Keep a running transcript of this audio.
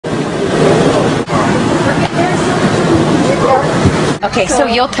Okay, so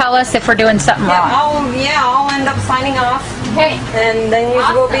you'll tell us if we're doing something wrong. I'll end up signing off. Okay. And then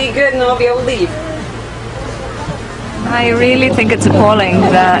you will be good and I'll be able to leave. I really think it's appalling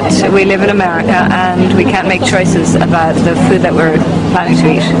that we live in America and we can't make choices about the food that we're planning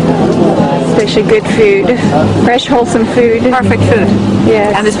to eat. Especially good food, fresh, wholesome food. Perfect food.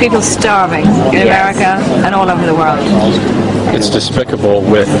 Yes. And there's people starving in America and all over the world. It's despicable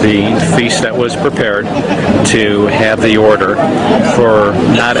with the feast that was prepared to have the order for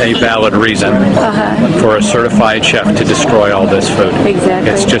not a valid reason for a certified chef to destroy all this food.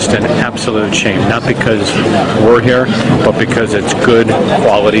 Exactly. It's just an absolute shame, not because we're here, but because it's good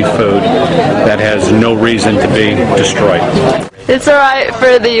quality food that has no reason to be destroyed. It's alright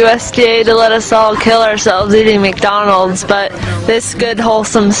for the USDA to let us all kill ourselves eating McDonald's, but this good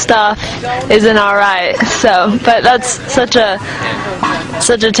wholesome stuff isn't alright. So, but that's such a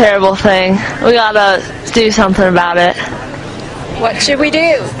terrible thing. We gotta do something about it. What should we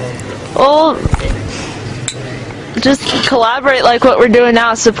do? Well, just collaborate like what we're doing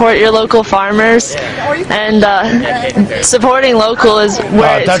now. Support your local farmers, and supporting local is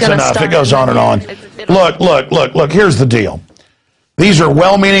where it's that's going to enough. start. It goes on and on. Look. Here's the deal. These are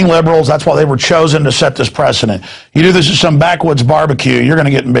well-meaning liberals. That's why they were chosen to set this precedent. You do this at some backwoods barbecue, you're going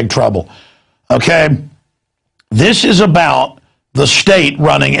to get in big trouble. Okay? This is about the state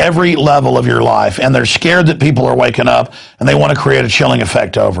running every level of your life, and they're scared that people are waking up, and they want to create a chilling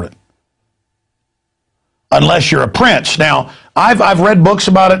effect over it. Unless you're a prince. Now, I've read books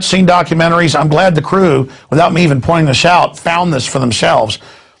about it, seen documentaries. I'm glad the crew, without me even pointing this out, found this for themselves.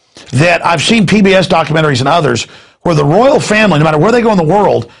 That I've seen PBS documentaries and others where the royal family, no matter where they go in the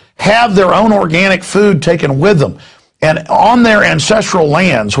world, have their own organic food taken with them. And on their ancestral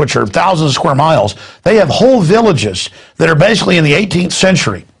lands, which are thousands of square miles, they have whole villages that are basically in the 18th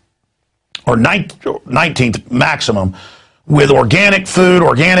century, or 19th maximum, with organic food,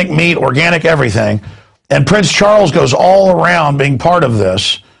 organic meat, organic everything. And Prince Charles goes all around being part of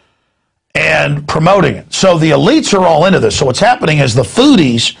this and promoting it. So the elites are all into this. So what's happening is the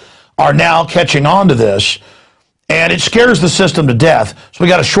foodies are now catching on to this, and it scares the system to death. So we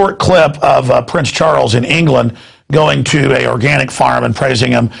got a short clip of Prince Charles in England going to an organic farm and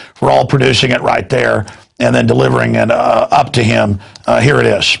praising him for all producing it right there and then delivering it up to him. Here it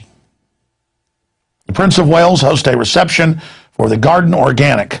is. The Prince of Wales hosts a reception for the Garden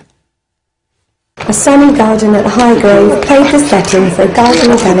Organic. A sunny garden at Highgrove played the setting for a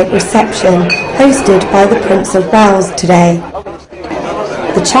garden organic reception hosted by the Prince of Wales today.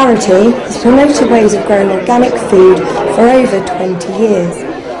 The charity has promoted ways of growing organic food for over 20 years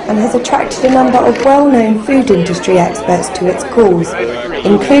and has attracted a number of well-known food industry experts to its cause,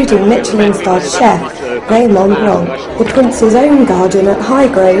 including Michelin-starred chef Raymond Blanc. The Prince's own garden at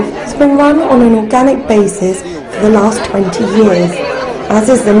Highgrove has been run on an organic basis for the last 20 years, as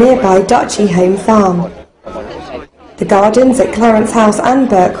is the nearby Duchy Home Farm. The gardens at Clarence House and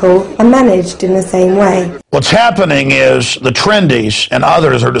Birkhall are managed in the same way. What's happening is the trendies and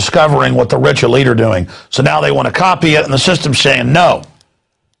others are discovering what the rich elite are doing. So now they want to copy it, and the system's saying, no,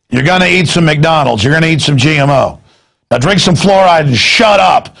 you're going to eat some McDonald's, you're going to eat some GMO. Now drink some fluoride and shut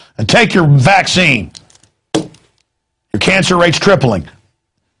up and take your vaccine. Your cancer rate's tripling.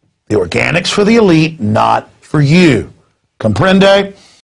 The organic's for the elite, not for you. Comprende?